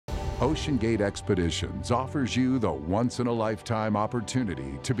OceanGate Expeditions offers you the once-in-a-lifetime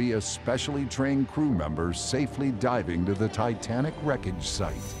opportunity to be a specially trained crew member safely diving to the Titanic wreckage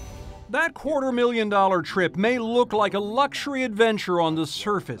site. That $250,000 trip may look like a luxury adventure on the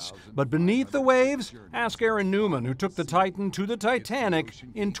surface, but beneath the waves, ask Aaron Newman, who took the Titan to the Titanic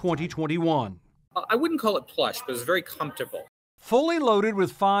in 2021. I wouldn't call it plush, but it's very comfortable. Fully loaded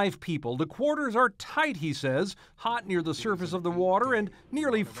with 5 people, the quarters are tight, he says, hot near the surface of the water and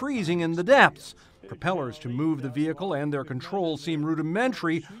nearly freezing in the depths. Propellers to move the vehicle and their controls seem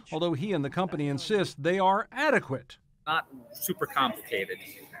rudimentary, although he and the company insist they are adequate. Not super complicated.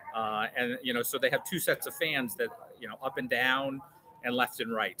 So they have 2 sets of fans that, up and down and left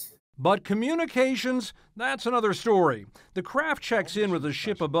and right. But communications, that's another story. The craft checks in with the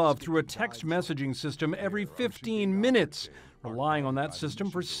ship above through a text messaging system every 15 minutes, relying on that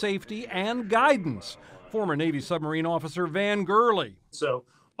system for safety and guidance. Former Navy submarine officer Van Gurley. So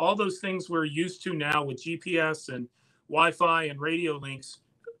all those things we're used to now with GPS and Wi-Fi and radio links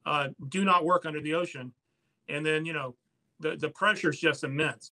do not work under the ocean. And then, the pressure is just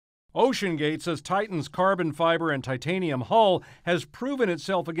immense. OceanGate says Titan's carbon fiber and titanium hull has proven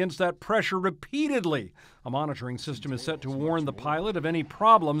itself against that pressure repeatedly. A monitoring system is set to warn the pilot of any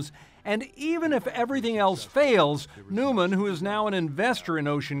problems, and even if everything else fails, Newman, who is now an investor in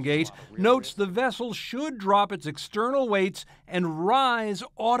OceanGate, notes the vessel should drop its external weights and rise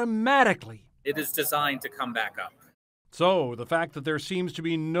automatically. It is designed to come back up. So, the fact that there seems to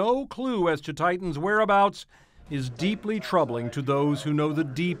be no clue as to Titan's whereabouts is deeply troubling to those who know the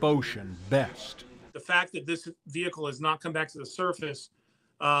deep ocean best. The fact that this vehicle has not come back to the surface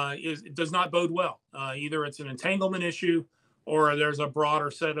does not bode well. Either it's an entanglement issue or there's a broader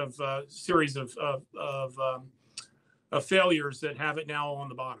set of series of failures that have it now on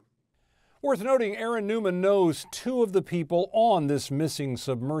the bottom. Worth noting, Aaron Newman knows 2 of the people on this missing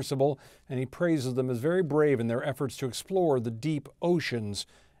submersible, and he praises them as very brave in their efforts to explore the deep oceans,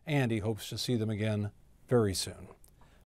 and he hopes to see them again very soon.